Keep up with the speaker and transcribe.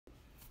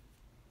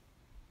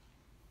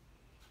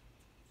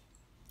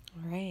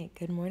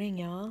right, good morning,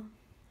 y'all.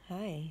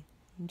 Hi,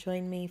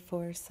 join me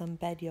for some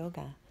bed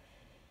yoga.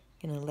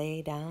 Gonna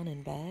lay down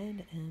in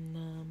bed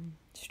and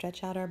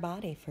stretch out our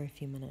body for a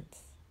few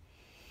minutes.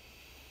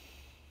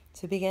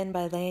 So begin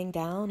by laying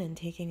down and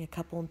taking a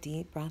couple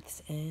deep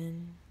breaths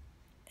in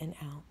and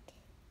out.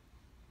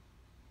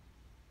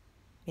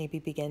 Maybe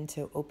begin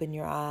to open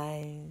your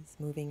eyes,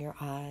 moving your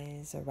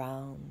eyes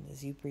around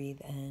as you breathe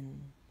in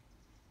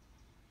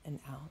and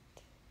out.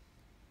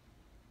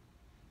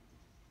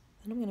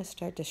 Then I'm going to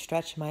start to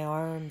stretch my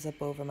arms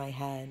up over my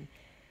head.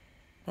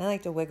 I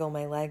like to wiggle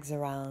my legs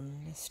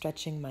around,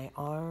 stretching my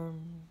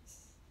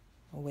arms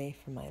away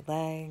from my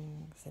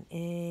legs and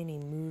any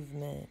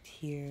movement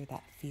here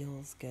that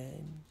feels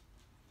good.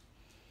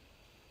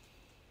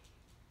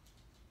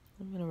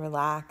 I'm going to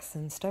relax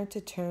and start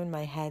to turn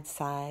my head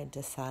side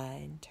to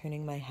side,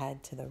 turning my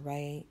head to the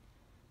right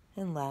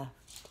and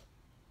left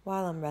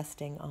while I'm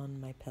resting on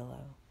my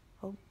pillow.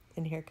 Oh,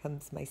 and here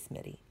comes my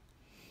Smitty.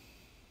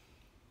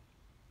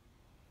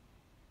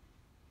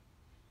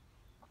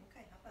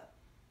 Okay, hop up.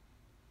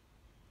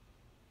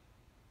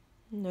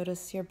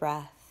 Notice your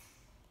breath.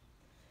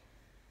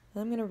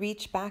 I'm going to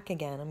reach back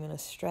again. I'm going to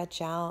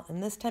stretch out.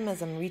 And this time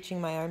as I'm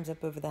reaching my arms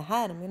up over the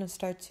head, I'm going to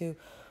start to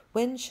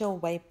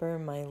windshield wiper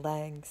my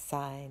legs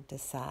side to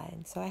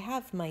side. So I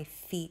have my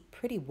feet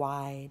pretty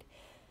wide,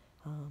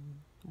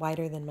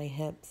 wider than my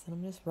hips. And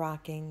I'm just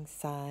rocking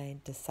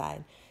side to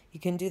side. You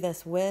can do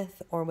this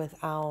with or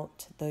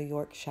without the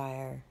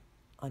Yorkshire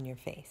on your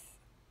face.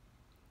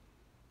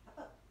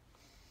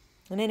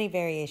 And any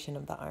variation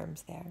of the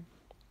arms there.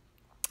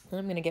 And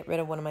I'm going to get rid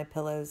of one of my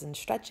pillows and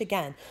stretch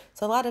again.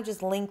 So a lot of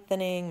just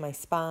lengthening my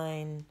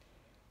spine.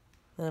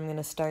 Then I'm going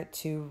to start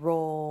to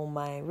roll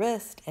my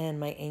wrist and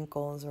my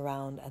ankles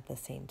around at the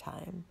same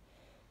time.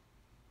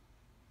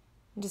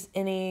 Just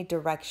any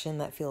direction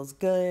that feels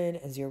good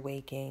as you're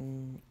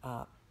waking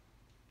up.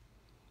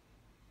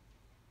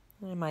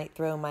 I might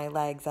throw my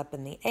legs up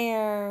in the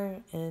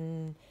air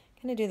and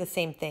kind of do the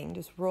same thing,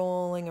 just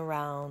rolling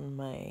around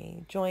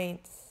my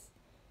joints.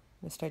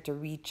 I'm going to start to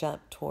reach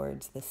up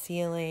towards the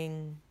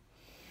ceiling.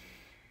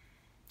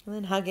 And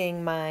then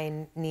hugging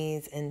my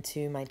knees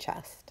into my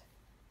chest.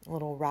 A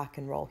little rock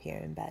and roll here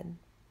in bed.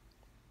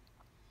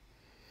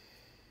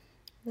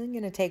 I'm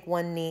going to take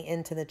one knee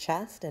into the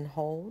chest and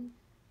hold.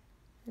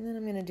 And then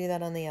I'm going to do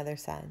that on the other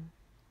side.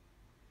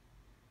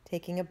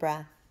 Taking a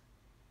breath,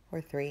 or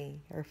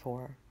 3 or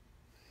 4.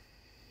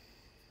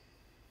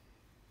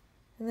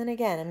 And then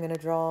again, I'm going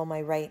to draw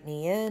my right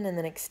knee in and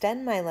then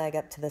extend my leg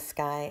up to the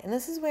sky. And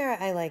this is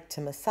where I like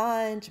to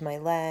massage my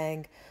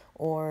leg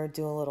or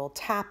do a little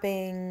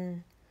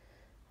tapping.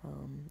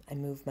 I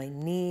move my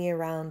knee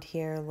around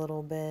here a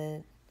little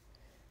bit.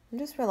 I'm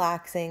just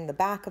relaxing the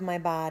back of my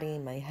body,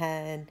 my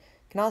head.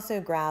 You can also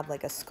grab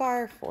like a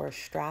scarf or a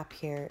strap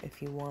here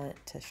if you want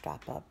to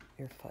strap up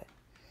your foot.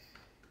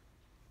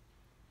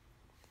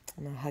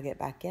 I'm going to hug it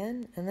back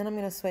in, and then I'm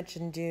going to switch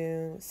and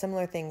do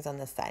similar things on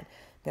this side.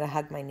 I'm going to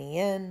hug my knee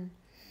in,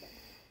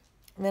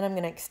 and then I'm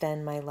going to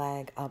extend my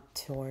leg up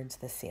towards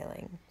the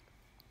ceiling.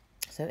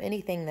 So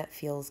anything that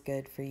feels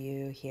good for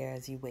you here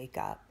as you wake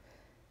up.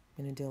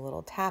 I'm going to do a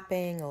little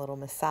tapping, a little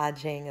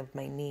massaging of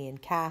my knee and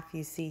calf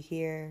you see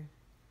here.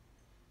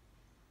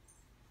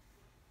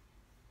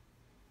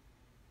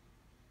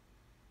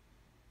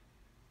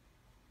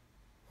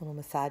 A little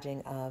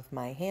massaging of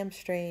my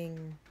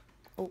hamstring.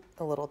 Oh,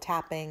 a little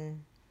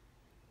tapping.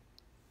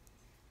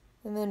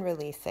 And then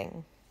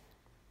releasing.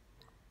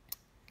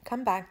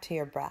 Come back to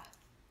your breath.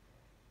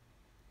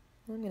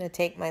 I'm going to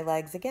take my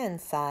legs again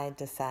side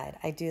to side.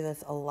 I do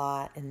this a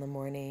lot in the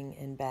morning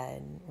in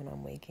bed when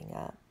I'm waking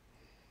up.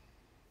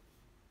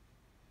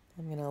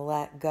 I'm going to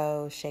let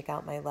go, shake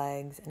out my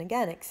legs, and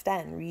again,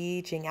 extend,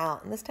 reaching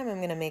out. And this time I'm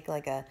going to make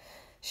like a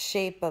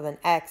shape of an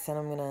X, and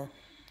I'm going to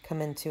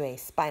come into a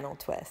spinal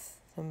twist.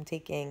 So I'm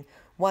taking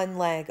one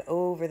leg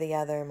over the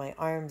other, my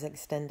arms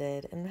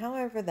extended, and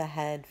however the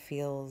head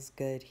feels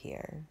good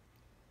here.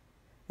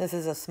 This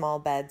is a small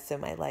bed, so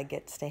my leg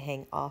gets to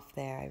hang off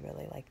there. I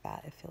really like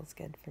that. It feels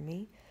good for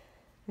me.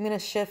 I'm going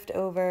to shift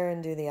over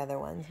and do the other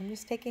ones. I'm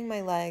just taking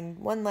my leg,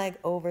 one leg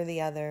over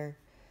the other.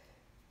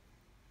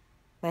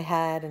 My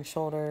head and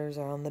shoulders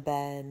are on the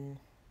bed.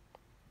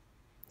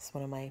 It's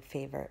one of my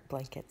favorite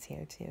blankets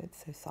here too.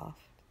 It's so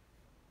soft.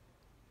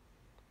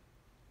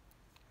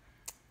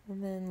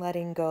 And then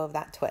letting go of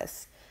that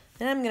twist.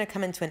 Then I'm going to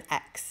come into an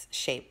X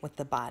shape with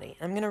the body.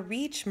 I'm going to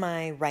reach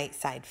my right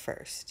side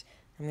first.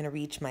 I'm going to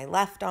reach my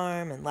left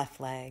arm and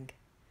left leg.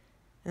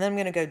 And then I'm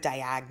going to go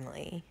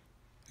diagonally.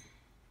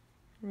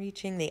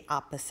 Reaching the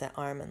opposite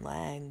arm and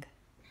leg.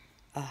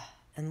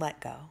 And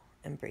let go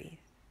and breathe.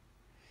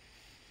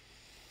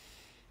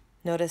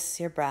 Notice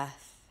your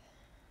breath.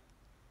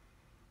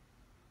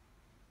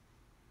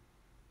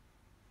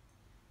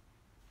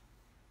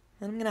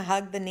 And I'm going to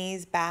hug the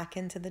knees back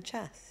into the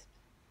chest.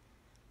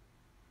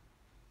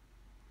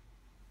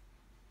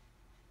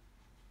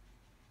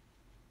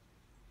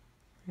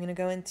 I'm going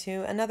to go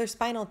into another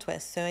spinal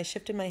twist. So I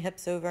shifted my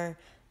hips over,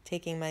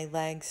 taking my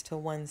legs to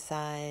one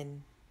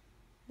side,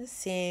 Just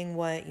seeing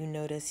what you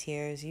notice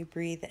here as you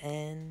breathe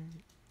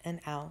in and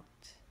out.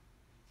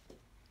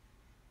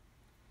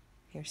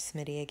 Here's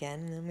Smitty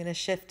again. And I'm going to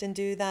shift and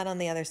do that on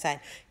the other side.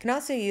 You can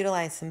also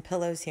utilize some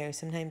pillows here.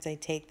 Sometimes I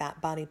take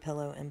that body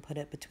pillow and put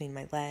it between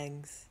my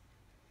legs.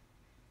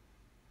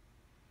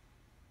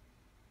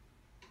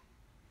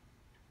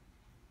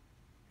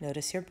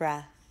 Notice your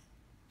breath.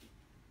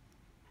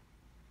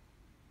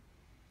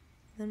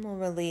 Then we'll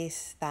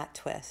release that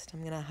twist.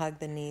 I'm going to hug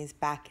the knees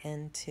back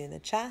into the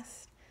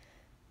chest.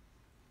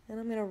 And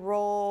I'm going to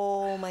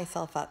roll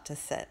myself up to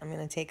sit. I'm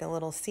going to take a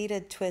little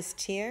seated twist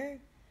here.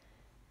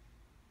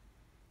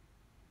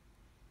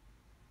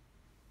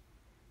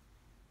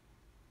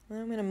 And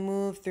I'm going to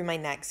move through my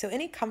neck. So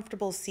any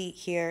comfortable seat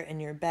here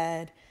in your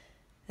bed,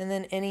 and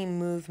then any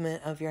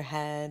movement of your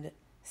head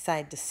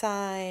side to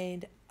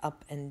side,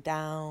 up and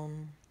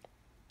down.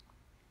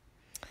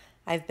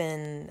 I've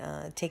been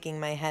taking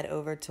my head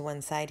over to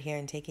one side here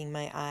and taking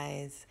my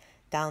eyes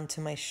down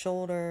to my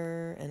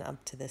shoulder and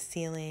up to the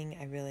ceiling.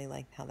 I really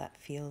like how that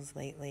feels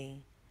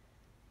lately.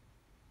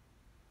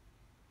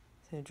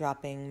 So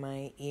dropping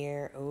my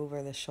ear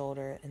over the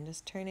shoulder and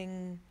just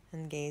turning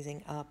and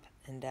gazing up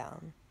and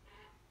down.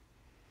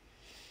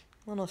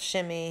 A little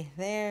shimmy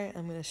there.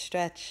 I'm going to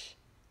stretch,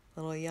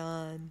 a little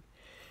yawn.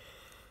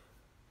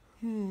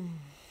 And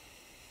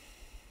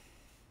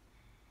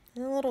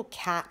a little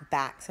cat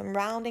back. So I'm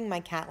rounding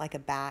my cat like a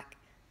back.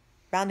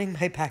 Rounding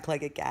my back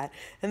like a cat,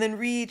 and then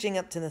reaching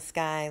up to the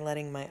sky,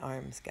 letting my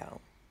arms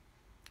go,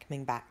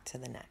 coming back to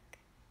the neck.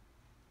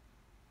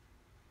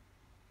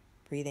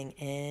 Breathing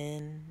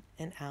in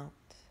and out.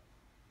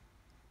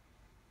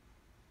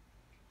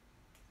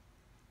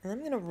 And I'm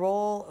going to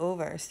roll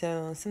over.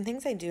 So some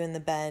things I do in the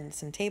bed,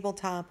 some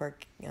tabletop or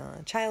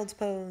child's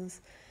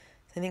pose.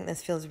 So I think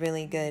this feels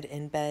really good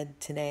in bed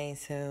today.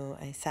 So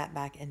I sat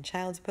back in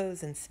child's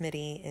pose, and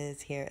Smitty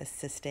is here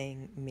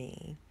assisting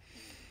me.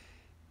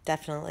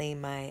 Definitely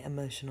my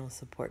emotional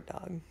support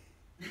dog.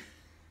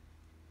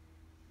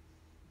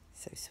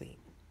 So sweet.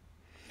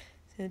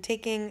 So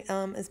taking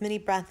as many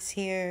breaths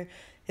here.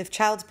 If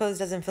child's pose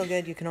doesn't feel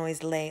good, you can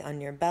always lay on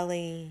your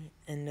belly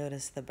and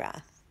notice the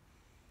breath.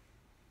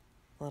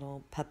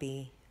 Little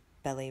puppy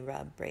belly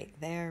rub break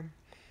there. And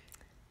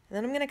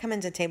then I'm going to come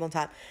into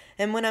tabletop.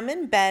 And when I'm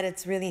in bed,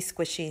 it's really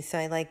squishy. So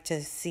I like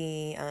to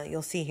see,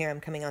 you'll see here,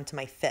 I'm coming onto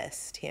my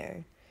fist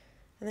here.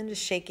 And then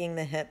just shaking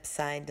the hips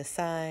side to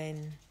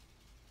side.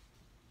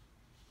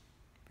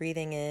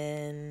 Breathing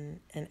in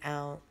and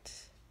out.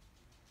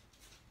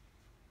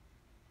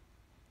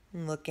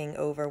 And looking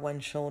over one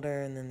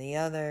shoulder and then the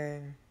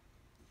other.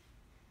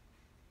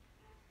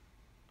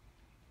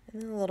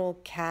 And then a little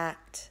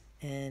cat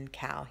and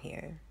cow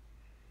here.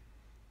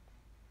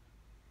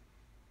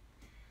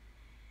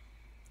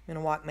 I'm going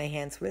to walk my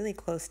hands really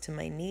close to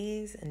my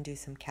knees and do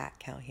some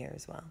cat-cow here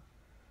as well.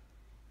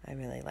 I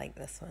really like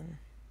this one.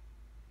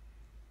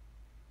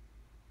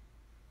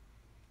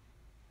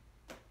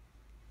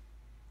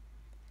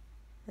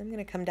 I'm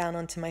going to come down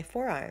onto my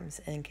forearms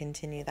and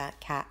continue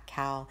that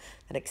cat-cow,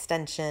 that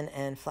extension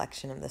and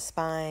flexion of the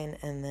spine,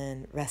 and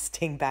then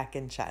resting back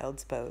in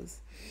child's pose.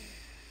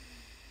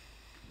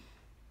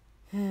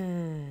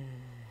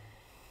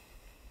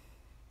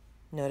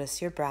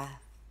 Notice your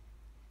breath.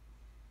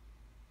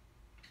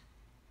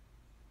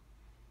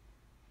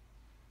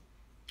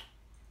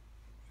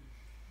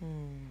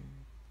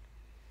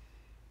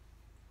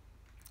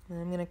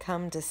 I'm going to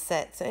come to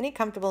sit. So any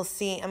comfortable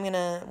seat, I'm going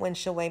to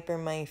windshield wiper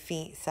my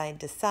feet side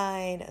to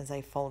side as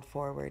I fold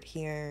forward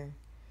here.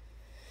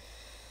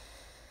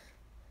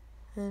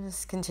 And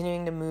just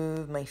continuing to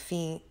move my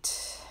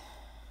feet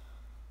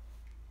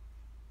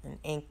and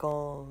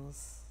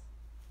ankles.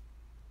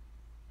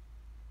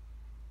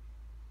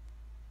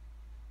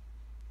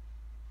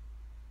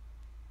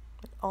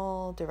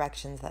 All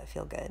directions that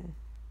feel good.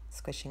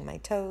 Squishing my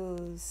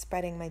toes,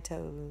 spreading my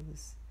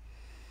toes.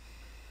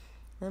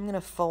 I'm going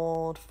to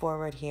fold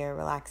forward here,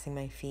 relaxing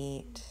my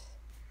feet.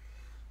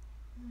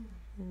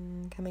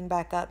 Coming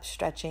back up,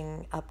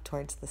 stretching up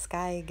towards the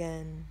sky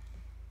again.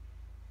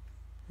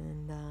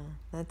 And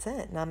that's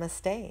it.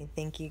 Namaste.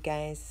 Thank you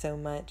guys so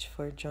much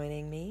for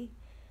joining me.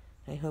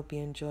 I hope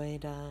you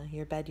enjoyed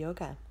your bed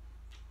yoga.